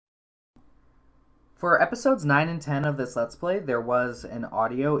For episodes 9 and 10 of this Let's Play, there was an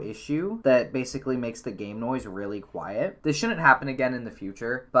audio issue that basically makes the game noise really quiet. This shouldn't happen again in the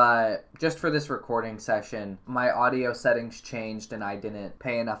future, but just for this recording session, my audio settings changed and I didn't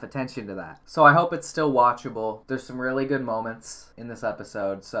pay enough attention to that. So I hope it's still watchable. There's some really good moments in this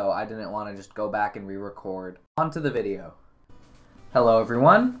episode, so I didn't want to just go back and re-record. On to the video. Hello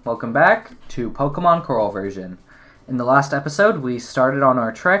everyone, welcome back to Pokemon Coral version. In the last episode, we started on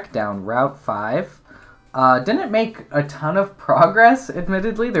our trek down Route 5. Didn't make a ton of progress,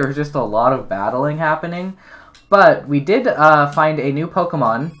 admittedly. There was just a lot of battling happening. But we did find a new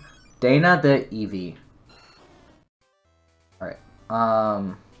Pokemon, Dana the Eevee. Alright.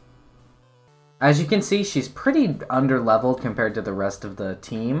 As you can see, she's pretty under-leveled compared to the rest of the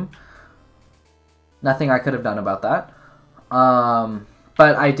team. Nothing I could have done about that.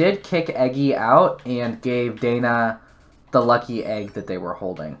 But I did kick Eggy out and gave Dana the lucky egg that they were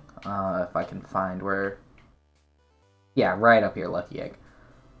holding. If I can find where... Yeah, right up here, lucky egg.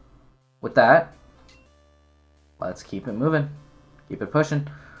 With that, let's keep it moving. Keep it pushing.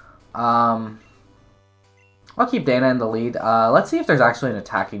 I'll keep Dana in the lead. Let's see if there's actually an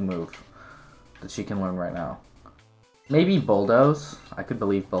attacking move that she can learn right now. Maybe Bulldoze. I could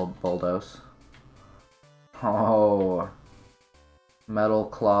believe Bulldoze. Oh... Metal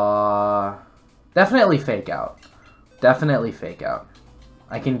Claw. Definitely Fake Out. Definitely Fake Out.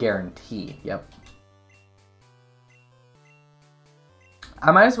 I can guarantee. Yep.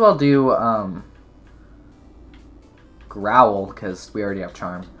 I might as well do Growl, because we already have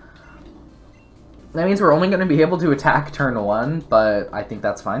Charm. That means we're only going to be able to attack turn 1, but I think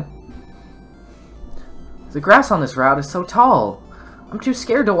that's fine. The grass on this route is so tall. I'm too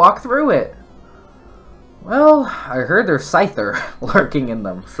scared to walk through it. Well, I heard there's Scyther lurking in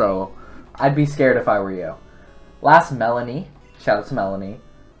them, so I'd be scared if I were you. Last, Melanie. Shout out to Melanie.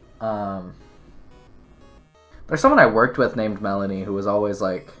 There's someone I worked with named Melanie who was always,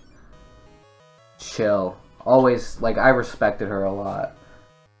 like, chill. Always, like, I respected her a lot.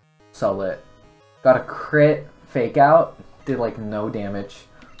 So lit. Got a crit Fake Out. Did, like, no damage.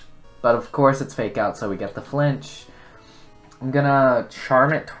 But, of course, it's Fake Out, so we get the flinch. I'm gonna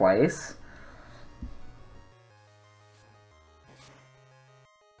Charm it twice.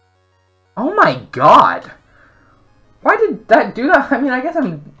 Oh my god! Why did that do that? I mean, I guess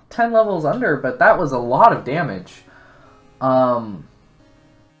I'm 10 levels under, but that was a lot of damage. I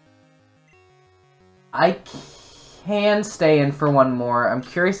can stay in for one more. I'm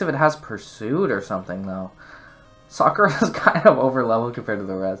curious if it has Pursuit or something, though. Sakura's kind of over-leveled compared to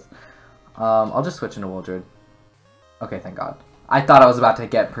the rest. I'll just switch into Wildred. Okay, thank god. I thought I was about to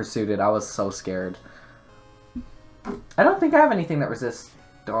get Pursuited. I was so scared. I don't think I have anything that resists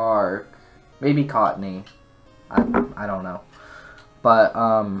Dark. Maybe Cottony. I don't know. But,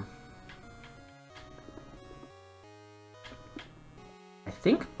 I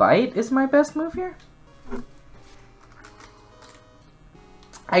think Bite is my best move here.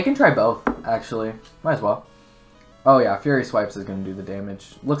 I can try both, actually. Might as well. Oh yeah, Fury Swipes is going to do the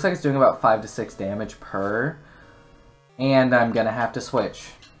damage. Looks like it's doing about 5 to 6 damage per. And I'm going to have to switch.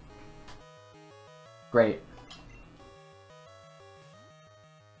 Great.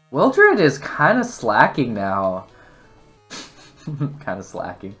 Wildred is kind of slacking now. Kind of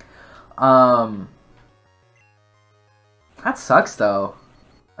slacking. That sucks, though.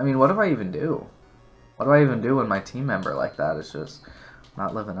 I mean, what do I even do? What do I even do when my team member like that is just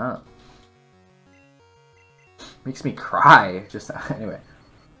not living up? Makes me cry. Just anyway.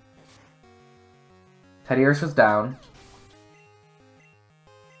 Teddy Ursa's down.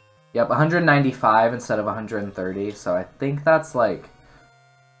 Yep, 195 instead of 130, so I think that's like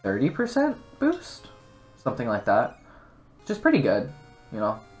 30% boost? Something like that. Which is pretty good. You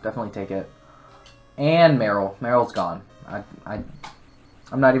know, definitely take it. And Meryl. Meryl's gone. I'm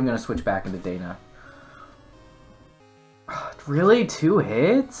not even going to switch back into Dana. Really? 2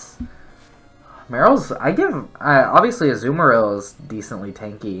 hits? Meryl's... obviously, Azumarill is decently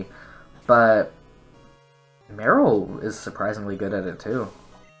tanky. But Meryl is surprisingly good at it, too.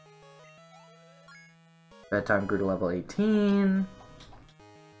 Bedtime grew to level 18.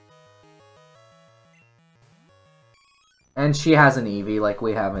 And she has an Eevee, like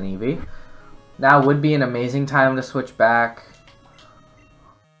we have an Eevee. Now would be an amazing time to switch back.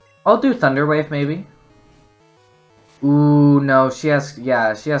 I'll do Thunder Wave, maybe. Ooh, no, she has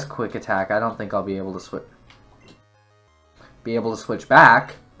Quick Attack. I don't think I'll be able to switch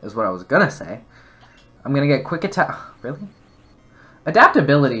back, is what I was gonna say. I'm gonna get Quick Attack. Really?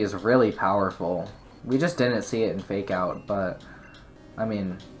 Adaptability is really powerful. We just didn't see it in Fake Out, but I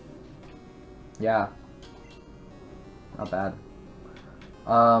mean, yeah. Not bad.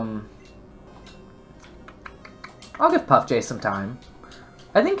 I'll give Puff J some time.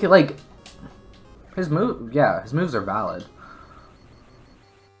 I think, like, his moves are valid.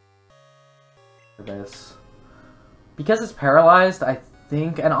 For this. Because it's paralyzed, I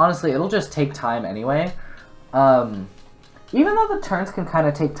think, and honestly, it'll just take time anyway. Even though the turns can kind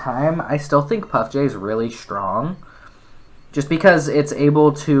of take time, I still think Puff J is really strong. Just because it's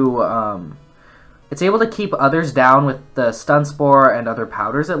able to keep others down with the Stun Spore and other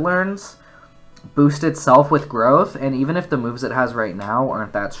powders it learns, boost itself with growth, and even if the moves it has right now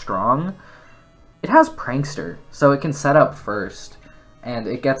aren't that strong, it has Prankster, so it can set up first, and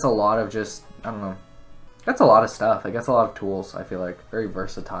it gets a lot of just, I don't know, it gets a lot of stuff, it gets a lot of tools, I feel like, very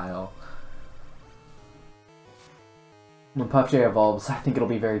versatile. When Puff J evolves, I think it'll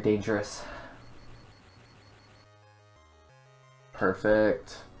be very dangerous.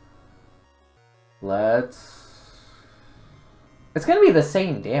 Perfect. It's gonna be the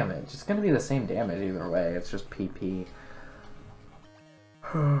same damage. It's gonna be the same damage either way. It's just PP.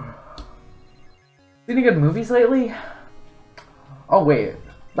 Any good movies lately? Oh wait,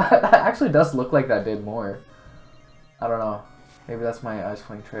 that actually does look like that did more. I don't know. Maybe that's my eyes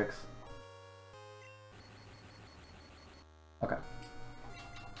playing tricks. Okay.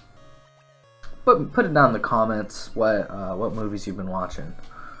 But put it down in the comments what movies you've been watching.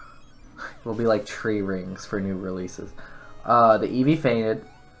 It'll be like tree rings for new releases. The Eevee fainted.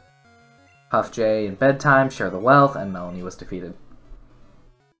 Puff J in bedtime, share the wealth, and Melanie was defeated.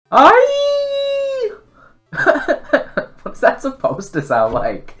 Aye! What's that supposed to sound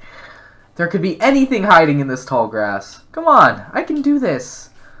like? There could be anything hiding in this tall grass. Come on, I can do this.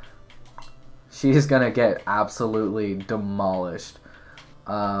 She's gonna get absolutely demolished.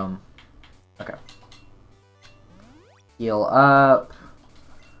 Okay. Heal up.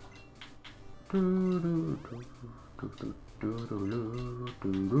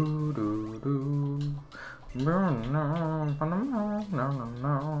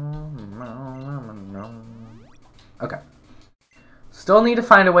 Okay. Still need to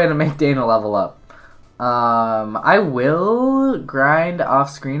find a way to make Dana level up. I will grind off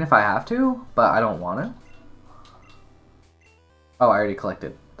screen if I have to, but I don't want to. Oh, I already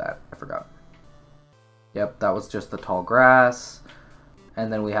collected that. I forgot. Yep, that was just the tall grass.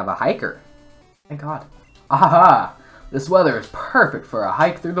 And then we have a hiker. Thank God. Aha! This weather is perfect for a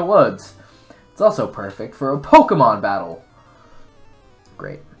hike through the woods. It's also perfect for a Pokemon battle.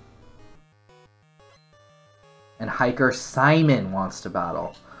 Great. And hiker Simon wants to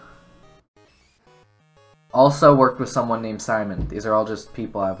battle. Also worked with someone named Simon. These are all just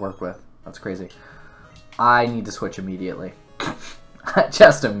people I've worked with. That's crazy. I need to switch immediately.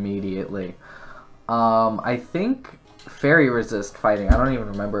 Just immediately. I think Fairy resist fighting. I don't even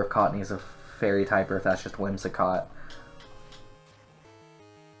remember if Cottonee is a Fairy type or if that's just Whimsicott.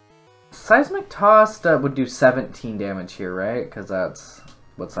 Seismic Toss would do 17 damage here, right? Because that's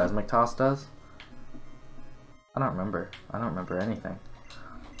what Seismic Toss does. I don't remember. I don't remember anything.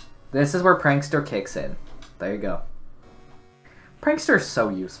 This is where Prankster kicks in. There you go. Prankster is so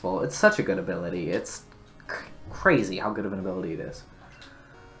useful. It's such a good ability. It's crazy how good of an ability it is.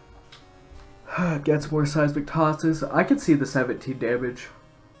 Gets more Seismic Tosses. I can see the 17 damage.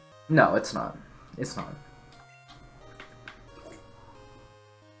 No, it's not. It's not.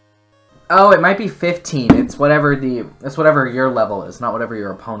 Oh, it might be 15. It's whatever your level is, not whatever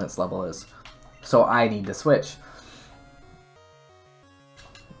your opponent's level is. So I need to switch.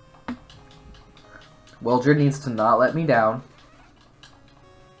 Wildred needs to not let me down.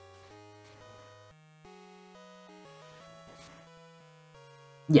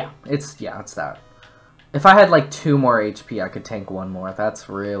 Yeah, it's that. If I had like 2 more HP, I could tank 1 more. That's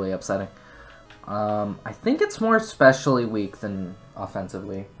really upsetting. I think it's more specially weak than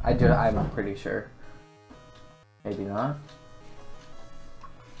offensively. I'm pretty sure. Maybe not.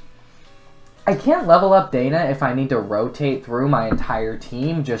 I can't level up Dana if I need to rotate through my entire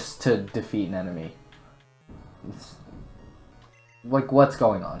team just to defeat an enemy. It's, like, what's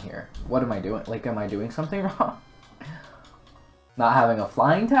going on here? What am I doing? Like, am I doing something wrong? Not having a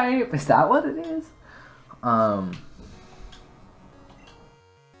flying type? Is that what it is?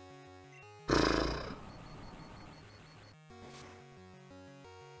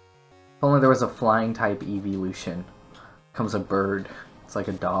 If only there was a flying type evolution. Comes a bird. It's like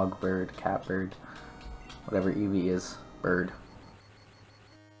a dog bird, cat bird, whatever Eevee is, bird.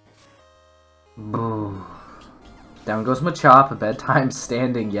 Boo. Down goes Machop, bedtime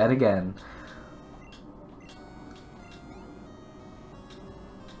standing yet again.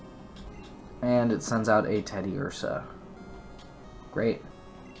 And it sends out a Teddy Ursa. Great.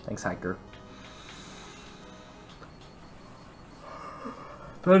 Thanks, Hiker.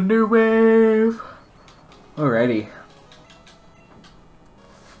 Thunder Wave! Alrighty.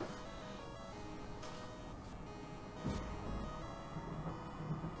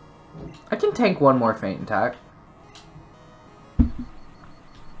 can tank one more feint attack.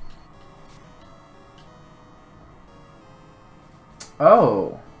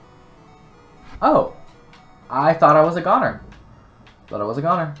 Oh. Oh. I thought I was a goner. Thought I was a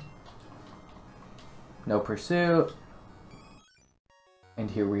goner. No pursuit. And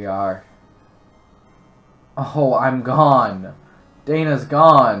here we are. Oh, I'm gone. Dana's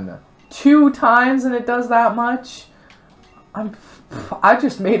gone. 2 times and it does that much? I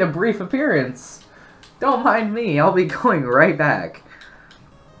just made a brief appearance. Don't mind me. I'll be going right back.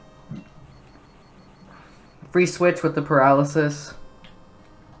 Free switch with the paralysis.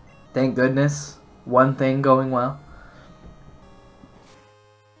 Thank goodness. One thing going well.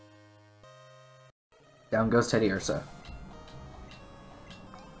 Down goes Teddy Ursa.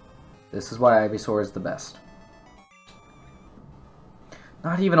 This is why Ivysaur is the best.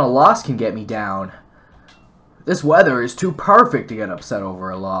 Not even a loss can get me down. This weather is too perfect to get upset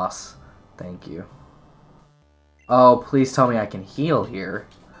over a loss. Thank you. Oh, please tell me I can heal here.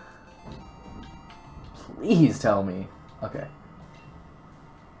 Please tell me. Okay.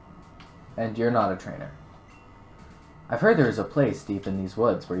 And you're not a trainer. I've heard there is a place deep in these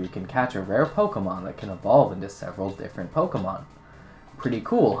woods where you can catch a rare Pokémon that can evolve into several different Pokémon. Pretty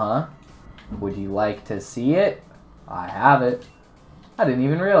cool, huh? Would you like to see it? I have it. I didn't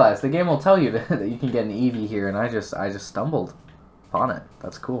even realize. The game will tell you that you can get an Eevee here, and I just stumbled upon it.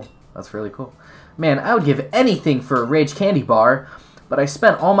 That's cool. That's really cool. Man, I would give anything for a Rage Candy Bar, but I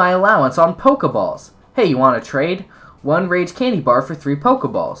spent all my allowance on Pokeballs. Hey, you want to trade? 1 Rage Candy Bar for 3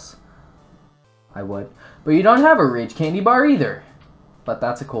 Pokeballs. I would. But you don't have a Rage Candy Bar either. But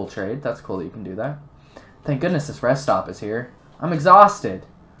that's a cool trade. That's cool that you can do that. Thank goodness this rest stop is here. I'm exhausted.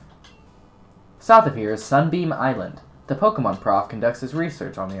 South of here is Sunbeam Island. The Pokemon Prof conducts his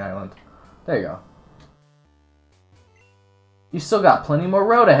research on the island. There you go. You still got plenty more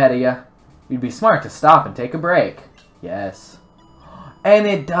road ahead of you. You'd be smart to stop and take a break. Yes. And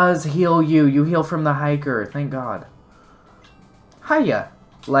it does heal you. You heal from the hiker. Thank God. Hiya.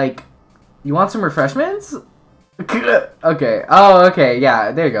 Like, you want some refreshments? Okay. Oh, okay.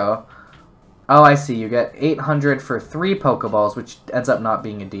 Yeah, there you go. Oh, I see. You get 800 for 3 Pokeballs, which ends up not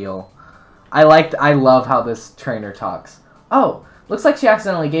being a deal. I love how this trainer talks. Oh, looks like she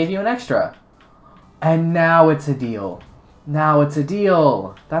accidentally gave you an extra. And now it's a deal. Now it's a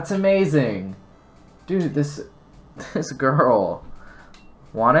deal. That's amazing. Dude, this girl.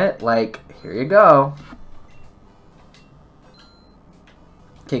 Want it? Like, here you go.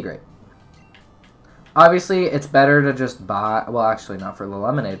 Okay, great. Obviously, it's better to just buy... Well, actually, not for the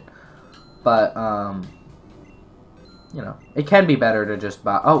lemonade. But, you know, it can be better to just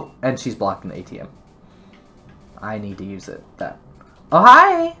buy... Oh, and she's blocking the ATM. I need to use it. That. Oh,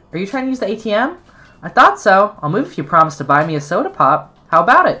 hi! Are you trying to use the ATM? I thought so. I'll move if you promise to buy me a soda pop. How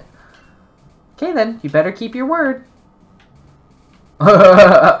about it? Okay, then. You better keep your word.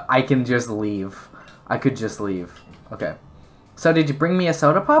 I can just leave. I could just leave. Okay. So, did you bring me a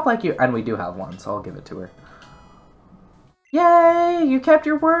soda pop like you... And we do have one, so I'll give it to her. Yay! You kept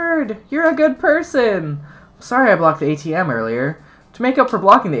your word! You're a good person! I'm sorry I blocked the ATM earlier. To make up for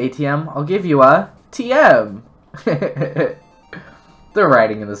blocking the ATM, I'll give you a TM! The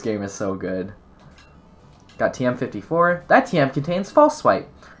writing in this game is so good. Got TM54. That TM contains False Swipe.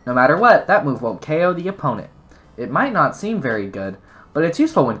 No matter what, that move won't KO the opponent. It might not seem very good, but it's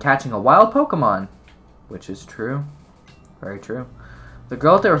useful when catching a wild Pokemon. Which is true. Very true. The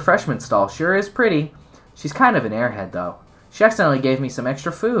girl at the refreshment stall sure is pretty. She's kind of an airhead, though. She accidentally gave me some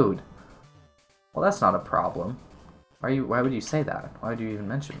extra food. Well, that's not a problem. Why would you say that? Why would you even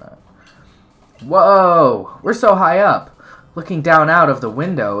mention that? Whoa! We're so high up. Looking down out of the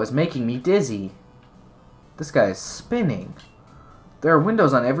window is making me dizzy. This guy is spinning. There are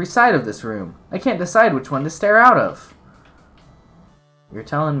windows on every side of this room. I can't decide which one to stare out of. You're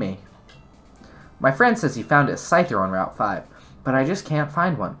telling me. My friend says he found a Scyther on Route 5, but I just can't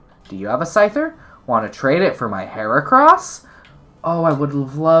find one. Do you have a Scyther? Want to trade it for my Heracross? Oh, I would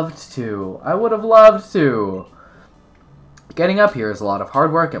have loved to. I would have loved to. Getting up here is a lot of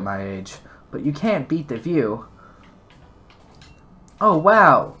hard work at my age, but you can't beat the view. Oh,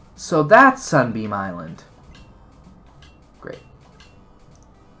 wow. So that's Sunbeam Island. Great.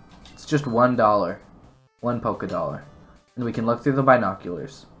 It's just $1. 1 Poké Dollar. And we can look through the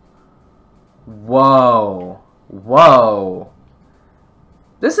binoculars. Whoa. Whoa.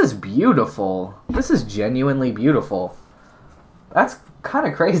 This is beautiful. This is genuinely beautiful. That's kind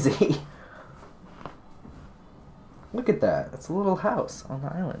of crazy. Look at that. It's a little house on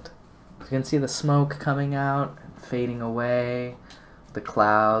the island. You can see the smoke coming out, fading away, the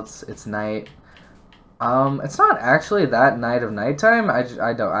clouds. It's night. It's not actually that night of nighttime. I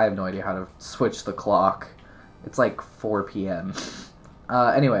have no idea how to switch the clock. It's like 4 p.m.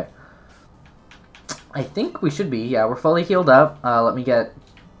 Anyway. I think we should be. Yeah, we're fully healed up. Let me get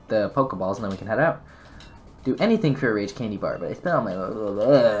the Pokeballs and then we can head out. Do anything for a Rage Candy Bar, but I still my...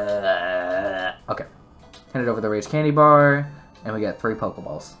 Okay. Handed over the Rage Candy Bar, and we get 3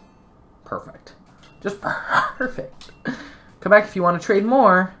 Pokeballs. Perfect. Just perfect. Come back if you want to trade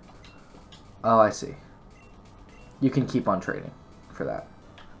more. Oh, I see. You can keep on trading for that.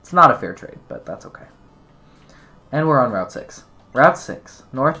 It's not a fair trade, but that's okay. And we're on Route 6. Route 6.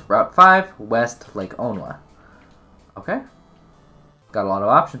 North, Route 5, West, Lake Onwa. Okay. Got a lot of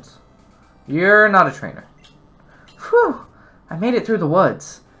options. You're not a trainer. Whew! I made it through the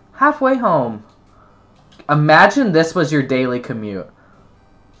woods. Halfway home. Imagine this was your daily commute.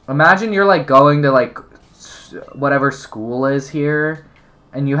 Imagine you're like going to like whatever school is here,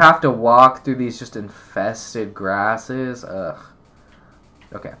 and you have to walk through these just infested grasses. Ugh.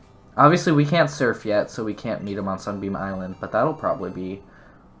 Okay. Obviously, we can't surf yet, so we can't meet him on Sunbeam Island, but that'll probably be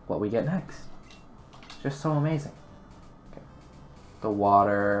what we get next. Just so amazing. Okay. The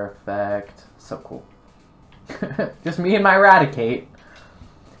water effect. So cool. Just me and my Raticate.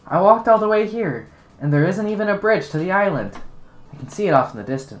 I walked all the way here, and there isn't even a bridge to the island. I can see it off in the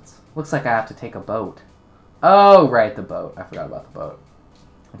distance. Looks like I have to take a boat. Oh, right, the boat. I forgot about the boat.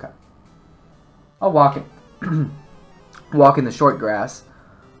 Okay. I'll walk in. Walk in the short grass.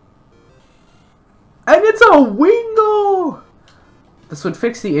 And it's a Wingull! This would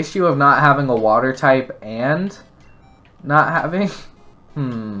fix the issue of not having a water type and not having...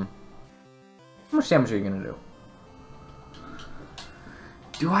 How much damage are you gonna do?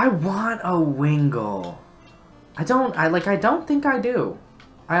 Do I want a Wingull? I don't think I do.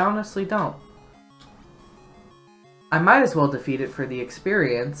 I honestly don't. I might as well defeat it for the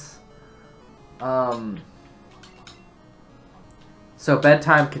experience. So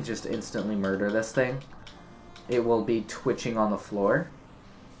Bedtime can just instantly murder this thing. It will be twitching on the floor.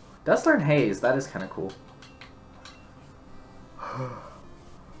 Does learn Haze. That is kind of cool.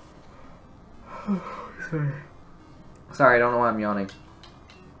 Sorry, I don't know why I'm yawning.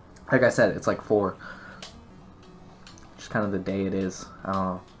 Like I said, it's like 4. Just kind of the day it is. I don't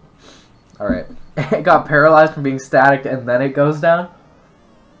know. Alright. It got paralyzed from being static and then it goes down.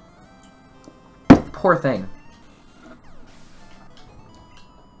 Poor thing.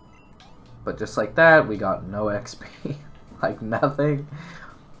 But just like that, we got no XP. Like nothing.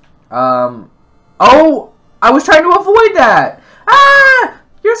 Oh! I was trying to avoid that! Ah!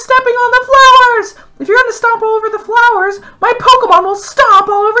 You're stepping on the flowers! If you're gonna stomp all over the flowers, my Pokemon will stomp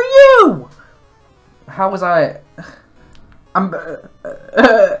all over you! How was I...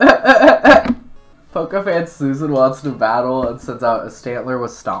 Pokefan Susan wants to battle and sends out a Stantler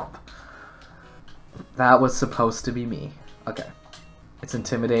with Stomp. That was supposed to be me. Okay. It's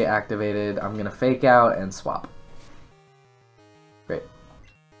Intimidate activated. I'm gonna fake out and swap. Great.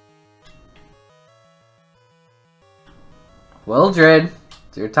 Wildred,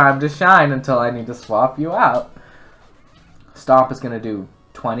 it's your time to shine until I need to swap you out. Stomp is gonna do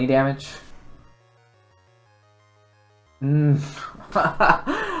 20 damage.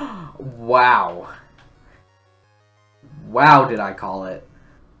 Wow. Wow, did I call it.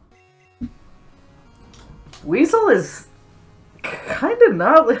 Weasel is kind of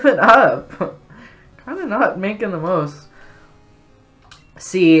not living up. Kind of not making the most.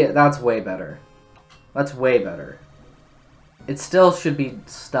 See, that's way better. That's way better. It still should be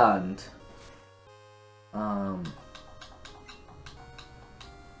stunned. I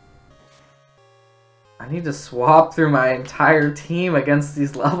need to swap through my entire team against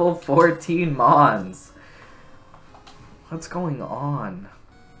these level 14 Mons. What's going on?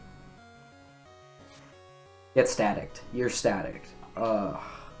 Get staticked. You're staticked. Ugh.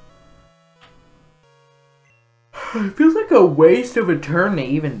 It feels like a waste of a turn to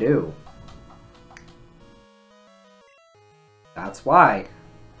even do. That's why.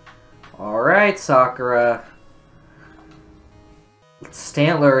 Alright, Sakura.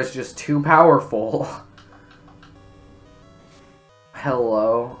 Stantler is just too powerful.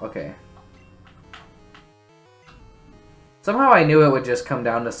 Hello? Okay. Somehow I knew it would just come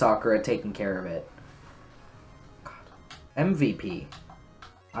down to Sakura taking care of it. God. MVP.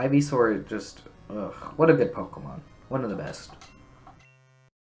 Ivysaur just... Ugh. What a good Pokemon. One of the best.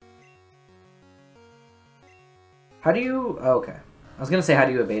 How do you... Oh, okay. I was gonna say, how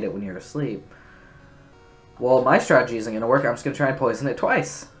do you evade it when you're asleep? Well, my strategy isn't gonna work. I'm just gonna try and poison it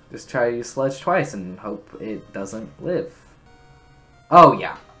twice. Just try to use Sledge twice and hope it doesn't live. Oh,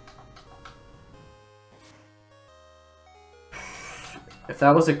 yeah. If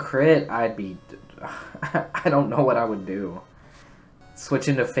that was a crit, I'd be I don't know what I would do. Switch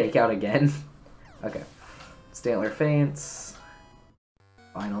into fake out again. Okay. Stantler faints.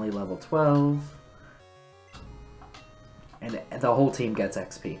 Finally level 12. And the whole team gets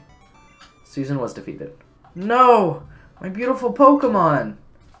XP. Susan was defeated. No! My beautiful Pokemon!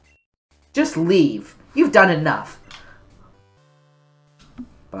 Just leave. You've done enough.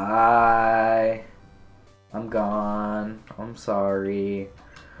 Bye. I'm gone. I'm sorry.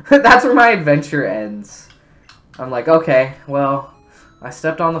 That's where my adventure ends. I'm like, okay, well, I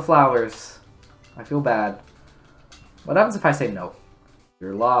stepped on the flowers. I feel bad. What happens if I say no?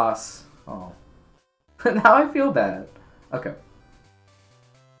 Your loss. Oh. Now I feel bad. Okay.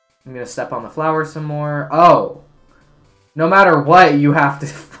 I'm gonna step on the flower some more. Oh! No matter what, you have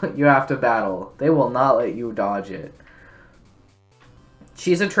to battle. They will not let you dodge it.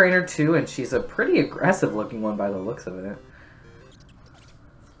 She's a trainer too, and she's a pretty aggressive looking one by the looks of it.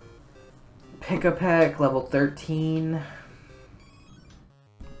 Pick-a-peck, level 13.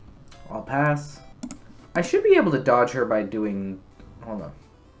 I'll pass. I should be able to dodge her by doing... Hold on.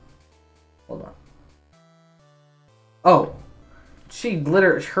 Hold on. Oh! She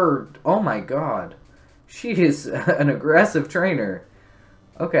literally... Oh my god. She is an aggressive trainer.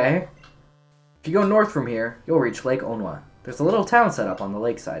 Okay. If you go north from here, you'll reach Lake Onwa. There's a little town set up on the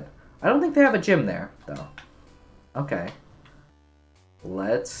lakeside. I don't think they have a gym there, though. Okay.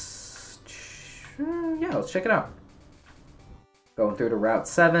 Let's... Yeah, let's check it out. Going through to Route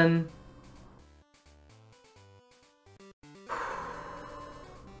 7.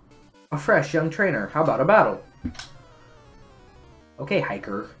 A fresh young trainer. How about a battle? Okay,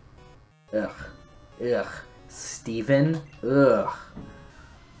 hiker. Ugh. Ugh. Steven? Ugh.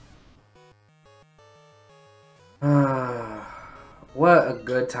 What a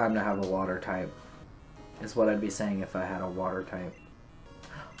good time to have a water type. Is what I'd be saying if I had a water type.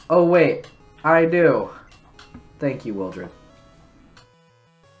 Oh wait, I do. Thank you, Wildred.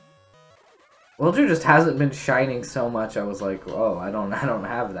 Wildred just hasn't been shining so much. I was like, oh, I don't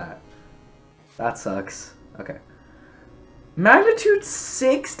have that. That sucks. Okay. Magnitude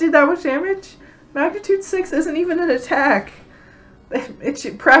 6 did that much damage? Magnitude 6 isn't even an attack.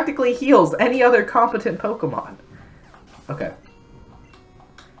 It practically heals any other competent Pokemon. Okay.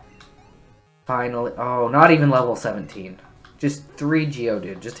 Finally. Oh, not even level 17. Just 3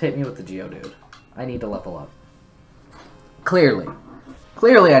 Geodude. Just hit me with the Geodude. I need to level up. Clearly.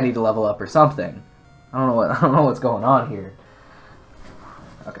 Clearly I need to level up or something. I don't know what's going on here.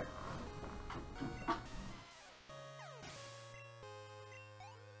 Okay.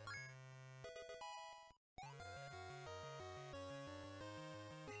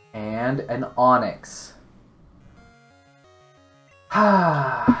 And an Onyx.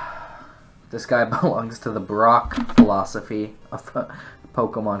 This guy belongs to the Brock philosophy of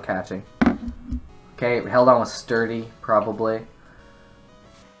Pokemon catching. Okay, held on with Sturdy, probably.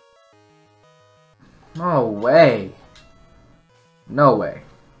 No way. No way.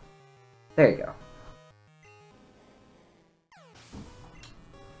 There you go.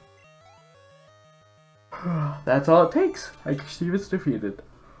 That's all it takes. I perceive it's defeated.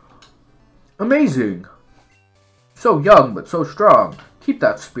 Amazing! So young, but so strong. Keep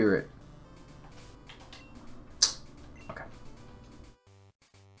that spirit. Okay.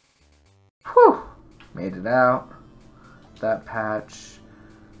 Whew! Made it out. That patch.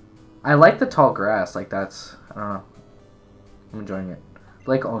 I like the tall grass. Like, that's... I don't know. I'm enjoying it.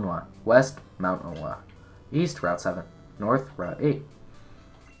 Lake Onwa. West, Mount Onwa. East, Route 7. North, Route 8.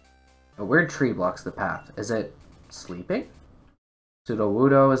 A weird tree blocks the path. Is it sleeping?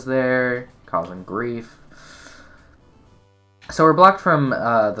 Sudowoodo is there, causing grief. So we're blocked from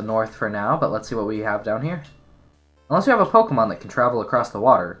the north for now, but let's see what we have down here. Unless you have a Pokemon that can travel across the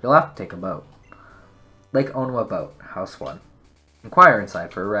water, you'll have to take a boat. Lake Onwa boat, house 1. Inquire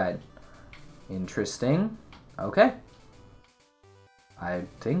inside for a ride. Interesting. Okay. I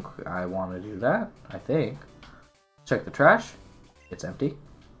think I want to do that. I think. Check the trash. It's empty.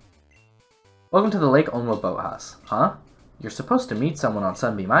 Welcome to the Lake Onwa boathouse. Huh? You're supposed to meet someone on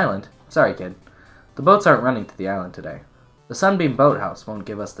Sunbeam Island. Sorry, kid. The boats aren't running to the island today. The Sunbeam Boathouse won't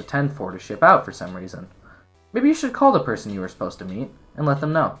give us the 10-4 to ship out for some reason. Maybe you should call the person you were supposed to meet and let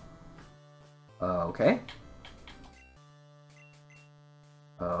them know. Okay.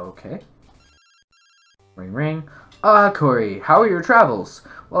 Okay. Ring ring. Ah, Corey, how are your travels?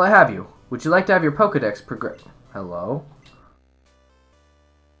 Well, I have you. Would you like to have your Pokedex progress? Hello?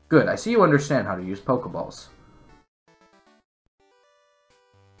 Good, I see you understand how to use Pokeballs.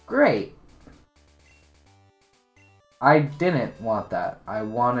 Great. I didn't want that. I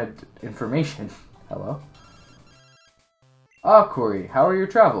wanted information. Hello? Ah, Corey, how are your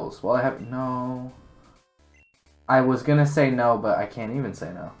travels? Well, I have... No. I was gonna say no, but I can't even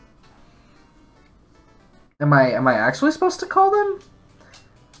say no. Am I actually supposed to call them?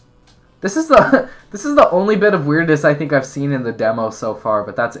 This is the only bit of weirdness I think I've seen in the demo so far,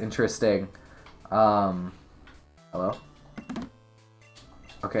 but that's interesting. Hello?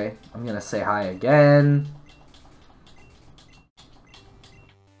 Okay, I'm gonna say hi again.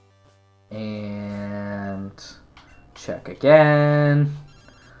 And check again.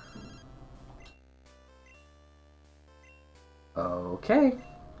 Okay.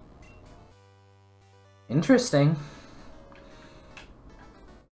 Interesting.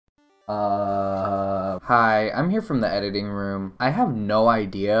 Hi, I'm here from the editing room. I have no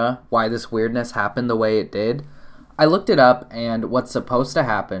idea why this weirdness happened the way it did. I looked it up, and what's supposed to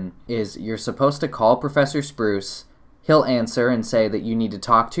happen is you're supposed to call Professor Spruce, he'll answer and say that you need to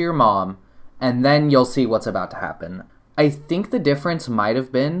talk to your mom, and then you'll see what's about to happen. I think the difference might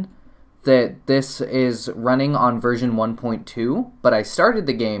have been that this is running on version 1.2, but I started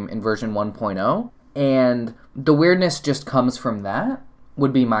the game in version 1.0, and the weirdness just comes from that,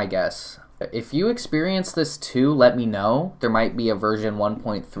 would be my guess. If you experience this too, let me know. There might be a version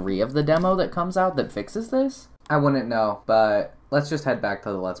 1.3 of the demo that comes out that fixes this. I wouldn't know, but let's just head back to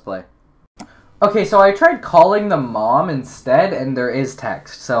the Let's Play. Okay, so I tried calling the mom instead, and there is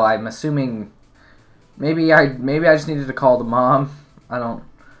text, so I'm assuming maybe I just needed to call the mom. I don't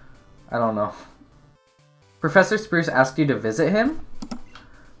know. Professor Spruce asked you to visit him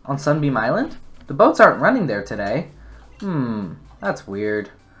on Sunbeam Island? The boats aren't running there today. That's weird.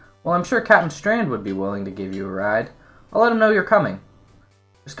 Well, I'm sure Captain Strand would be willing to give you a ride. I'll let him know you're coming.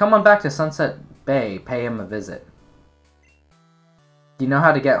 Just come on back to Sunset Bay, pay him a visit. Do you know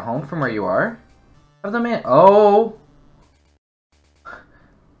how to get home from where you are? Have the man... Oh!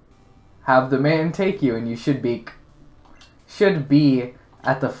 Have the man take you, and you should be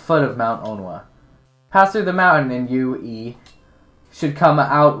at the foot of Mount Onwa. Pass through the mountain, and you, E, should come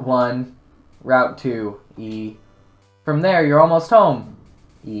out 1, Route 2, E. From there, you're almost home.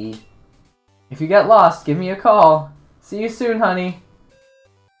 E. If you get lost, give me a call. See you soon, honey.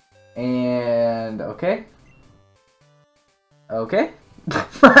 And... okay. Okay.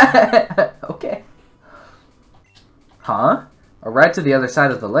 Okay. Huh? A ride to the other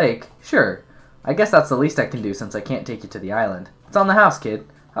side of the lake? Sure. I guess that's the least I can do since I can't take you to the island. It's on the house, kid.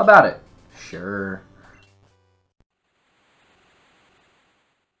 How about it? Sure.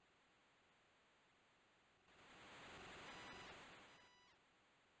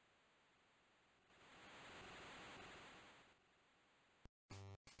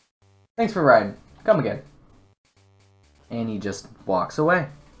 Thanks for riding. Come again. And he just walks away.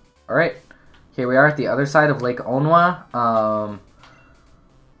 Alright. Here we are at the other side of Lake Onwa.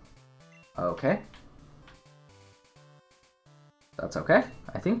 Okay. That's okay.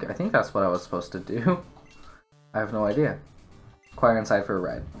 I think that's what I was supposed to do. I have no idea. Inquire inside for a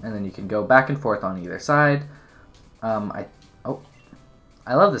ride. And then you can go back and forth on either side. I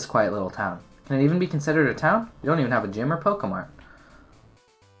love this quiet little town. Can it even be considered a town? You don't even have a gym or Pokémon.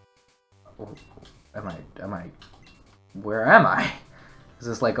 Where am I? Is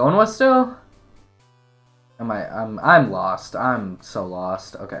this Lake Onwa still? I'm lost. I'm so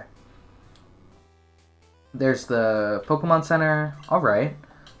lost. Okay. There's the Pokemon Center. Alright.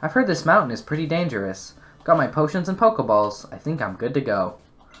 I've heard this mountain is pretty dangerous. Got my potions and Pokeballs. I think I'm good to go.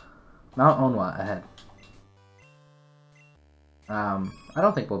 Mount Onwa ahead. I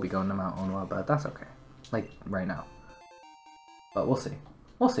don't think we'll be going to Mount Onwa, but that's okay. Like, right now. But we'll see.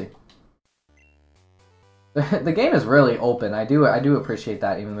 We'll see. The game is really open. I do appreciate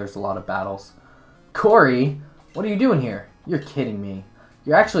that, even though there's a lot of battles. Corey, what are you doing here? You're kidding me.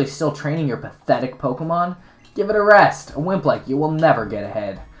 You're actually still training your pathetic Pokemon? Give it a rest. A wimp like you will never get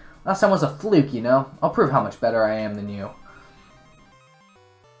ahead. Last time was a fluke, you know? I'll prove how much better I am than you.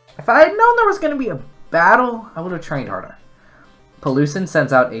 If I had known there was going to be a battle, I would have trained harder. Pelusin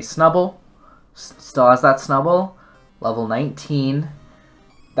sends out a Snubble. Still has that Snubble. Level 19.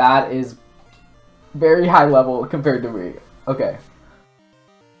 That is very high level compared to me. Okay.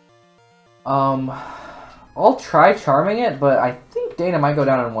 I'll try charming it, but I think Dana might go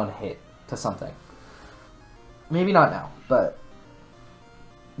down in one hit to something. Maybe not now, but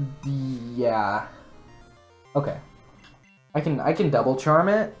yeah. Okay. I can double charm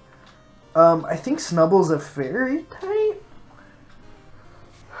it. I think Snubble's a fairy type.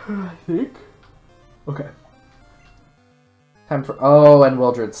 I think. Okay. Time for and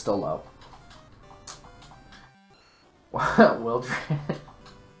Wildred's still low. Wildred.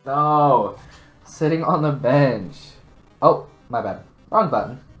 No. Sitting on the bench. Oh, my bad. Wrong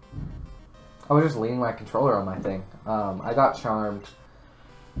button. I was just leaning my controller on my thing. I got charmed.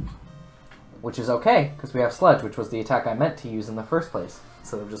 Which is okay, because we have Sludge, which was the attack I meant to use in the first place,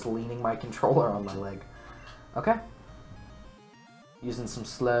 instead of just leaning my controller on my leg. Okay. Using some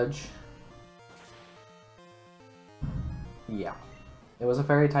Sludge. Yeah. It was a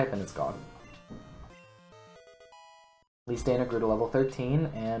fairy type and it's gone. At least Dana grew to level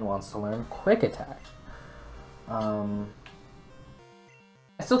 13 and wants to learn Quick Attack. I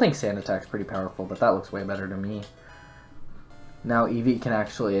still think Sand Attack's pretty powerful, but that looks way better to me. Now Eevee can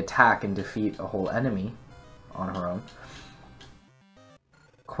actually attack and defeat a whole enemy on her own.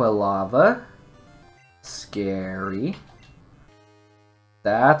 Quilava. Scary.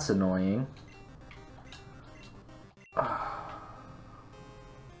 That's annoying.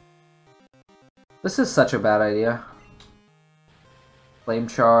 This is such a bad idea. Flame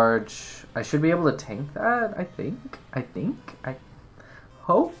Charge. I should be able to tank that, I think. I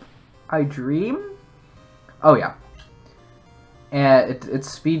hope. I dream. Oh yeah. And its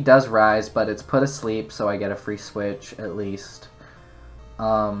speed does rise, but it's put asleep, so I get a free switch, at least.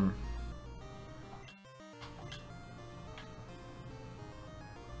 Flame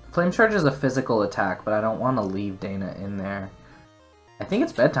Charge is a physical attack, but I don't want to leave Dana in there. I think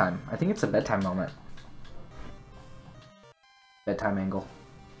it's bedtime. I think it's a bedtime moment. Bedtime angle.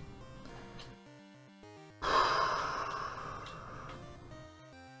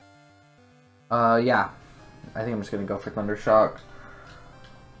 Yeah. I think I'm just gonna go for Thunder Shock.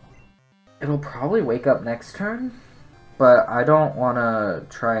 It'll probably wake up next turn, but I don't want to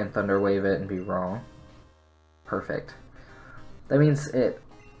try and Thunder Wave it and be wrong. Perfect. That means it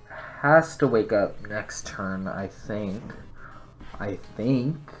has to wake up next turn, I think.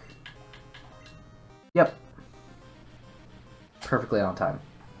 Yep. Perfectly on time.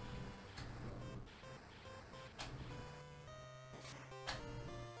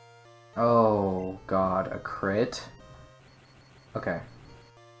 Oh god, a crit? Okay.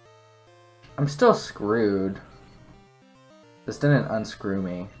 I'm still screwed. This didn't unscrew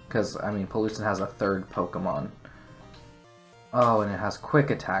me, because, I mean, Pellucin has a third Pokemon. Oh, and it has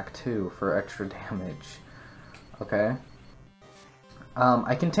Quick Attack, too, for extra damage. Okay.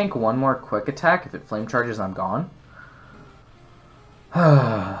 I can tank one more Quick Attack. If it Flame Charges, I'm gone. It's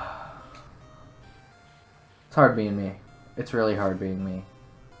hard being me. It's really hard being me.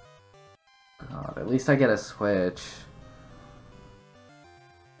 God, at least I get a switch.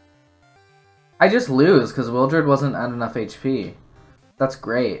 I just lose because Wildred wasn't at enough HP. That's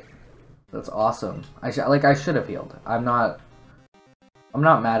great. That's awesome. I should have healed. I'm not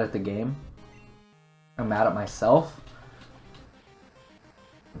mad at the game. I'm mad at myself.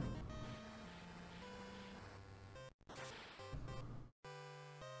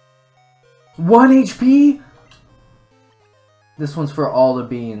 One HP? This one's for all the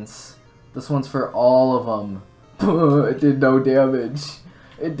beans. This one's for all of them. It did no damage.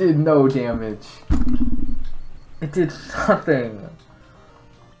 It did no damage. It did nothing.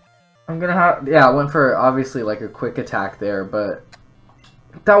 I'm gonna have... Yeah, I went for, obviously, like, a Quick Attack there, but...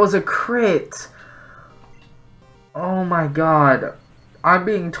 That was a crit! Oh my god. I'm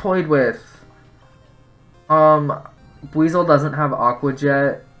being toyed with. Weasel doesn't have Aqua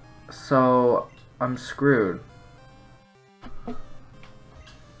Jet, so I'm screwed.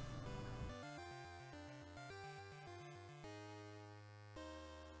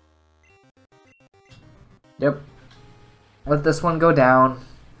 Yep. Let this one go down.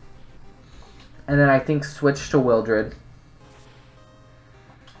 And then I think switch to Wildred.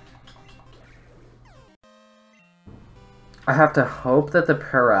 I have to hope that the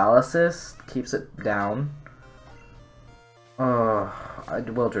paralysis keeps it down.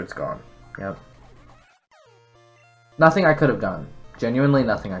 Wildred's gone. Yep. Nothing I could have done. Genuinely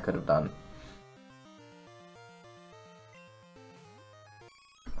nothing I could have done.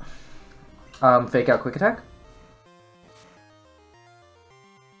 Fake out Quick Attack?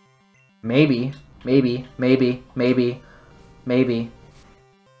 Maybe. Maybe. Maybe. Maybe. Maybe.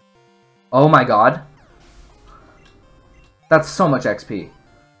 Oh my god. That's so much XP.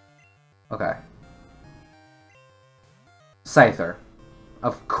 Okay. Scyther.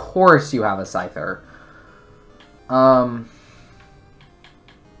 Of course you have a Scyther. Charm.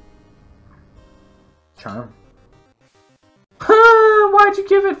 Why'd you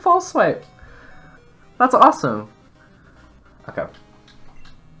give it False Swipe? That's awesome. Okay.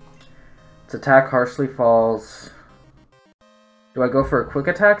 Its attack harshly falls. Do I go for a Quick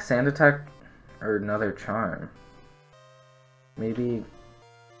Attack, Sand Attack, or another Charm? Maybe...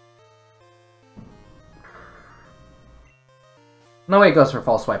 No way it goes for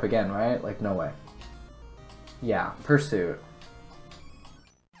False Swipe again, right? Like, no way. Yeah, Pursuit.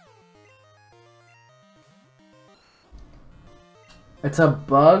 It's a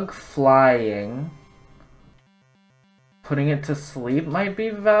bug flying. Putting it to sleep might be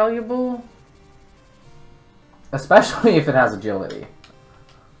valuable. Especially if it has agility.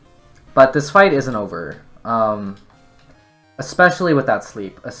 But this fight isn't over. Especially with that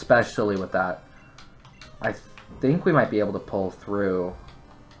sleep. Especially with that. I think we might be able to pull through.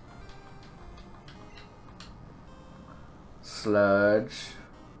 Sludge.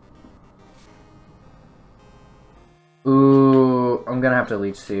 Ooh, I'm gonna have to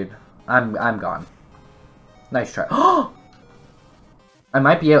leech seed. I'm gone. Nice try. I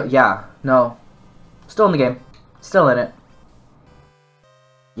might be able. Yeah, no. Still in the game. Still in it.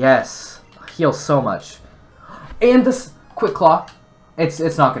 Yes. Heals so much. And this quick claw. It's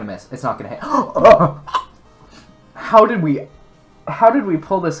not gonna miss. It's not gonna hit. How did we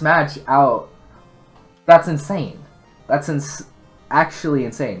pull this match out? That's insane. That's actually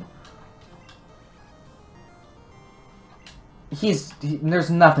insane. There's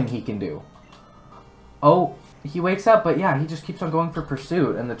nothing he can do. Oh, he wakes up, but yeah, he just keeps on going for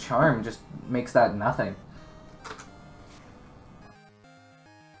pursuit, and the charm just makes that nothing.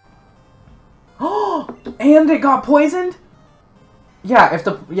 Oh, and it got poisoned?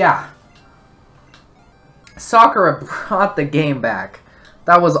 Yeah, Sakura brought the game back.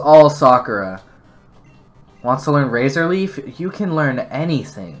 That was all Sakura. Wants to learn Razor Leaf? You can learn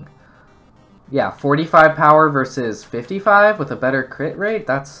anything. Yeah, 45 power versus 55 with a better crit rate?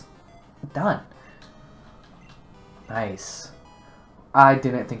 That's done. Nice. I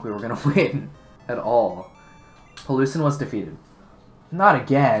didn't think we were going to win at all. Pellucin was defeated. Not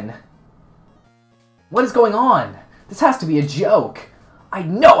again. What is going on? This has to be a joke. I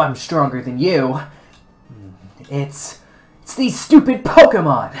know I'm stronger than you. It's these stupid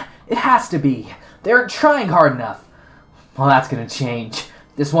Pokémon. It has to be. They aren't trying hard enough. Well, that's going to change.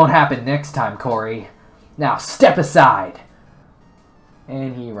 This won't happen next time, Corey. Now, step aside.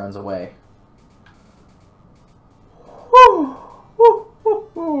 And he runs away. Woo! Woo! Woo!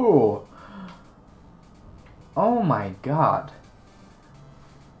 Woo! Oh my god.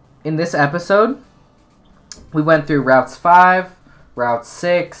 In this episode, we went through Routes 5, Route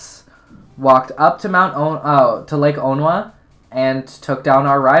 6, walked up to to Lake Onwa, and took down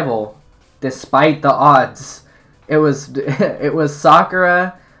our rival, despite the odds. It was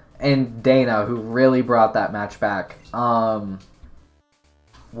Sakura and Dana who really brought that match back.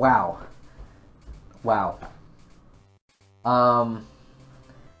 Wow.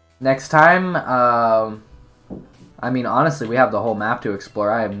 Next time, I mean, honestly, we have the whole map to explore.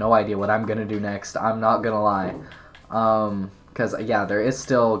 I have no idea what I'm gonna do next. I'm not gonna lie. Because, yeah, there is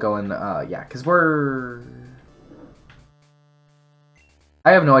still going, yeah, because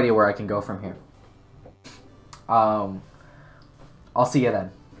I have no idea where I can go from here. I'll see you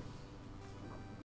then.